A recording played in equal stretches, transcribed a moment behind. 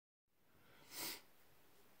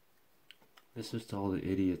This is to all the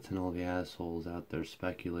idiots and all the assholes out there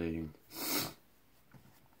speculating.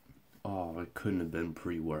 Oh, it couldn't have been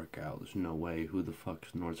pre-workout. There's no way. Who the fuck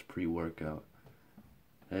snorts pre-workout?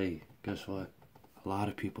 Hey, guess what? A lot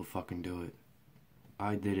of people fucking do it.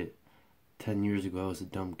 I did it. 10 years ago I was a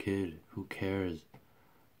dumb kid. Who cares?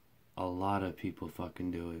 A lot of people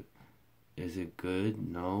fucking do it. Is it good?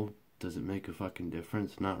 No. Does it make a fucking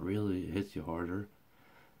difference? Not really. It hits you harder.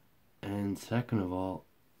 And second of all,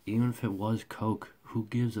 even if it was coke, who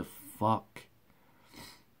gives a fuck?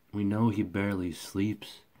 We know he barely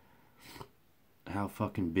sleeps. How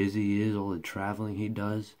fucking busy he is, all the traveling he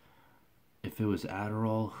does. If it was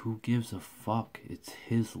Adderall, who gives a fuck? It's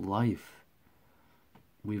his life.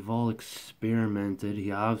 We've all experimented.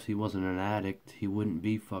 He obviously wasn't an addict. He wouldn't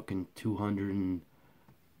be fucking 200 and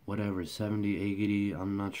whatever, 70, 80.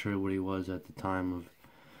 I'm not sure what he was at the time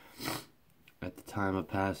of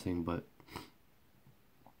passing, but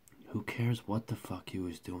who cares what the fuck he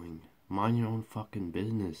was doing? Mind your own fucking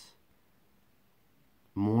business.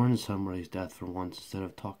 Mourn somebody's death for once instead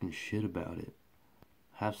of talking shit about it.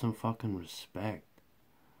 Have some fucking respect.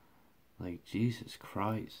 Like, Jesus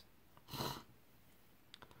Christ.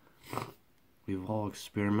 We've all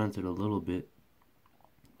experimented a little bit.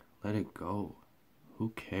 Let it go. Who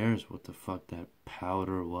cares what the fuck that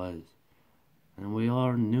powder was? And we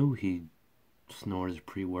all knew he snorted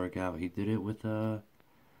pre-workout. He did it with, whoever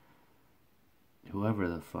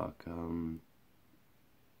the fuck,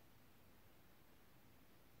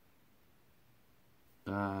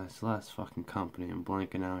 it's the last fucking company. I'm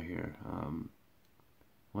blanking out here.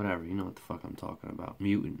 Whatever, you know what the fuck I'm talking about.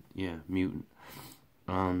 Mutant. Yeah, Mutant.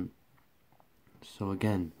 So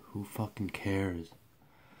again, who fucking cares?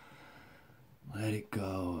 Let it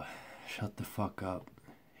go. Shut the fuck up.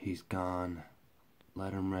 He's gone.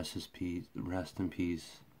 Let him rest in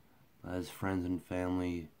peace. Let his friends and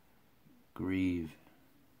family grieve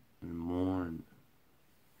and mourn.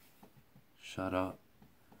 Shut up.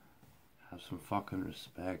 Have some fucking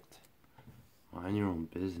respect. Mind your own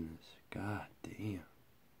business. God damn.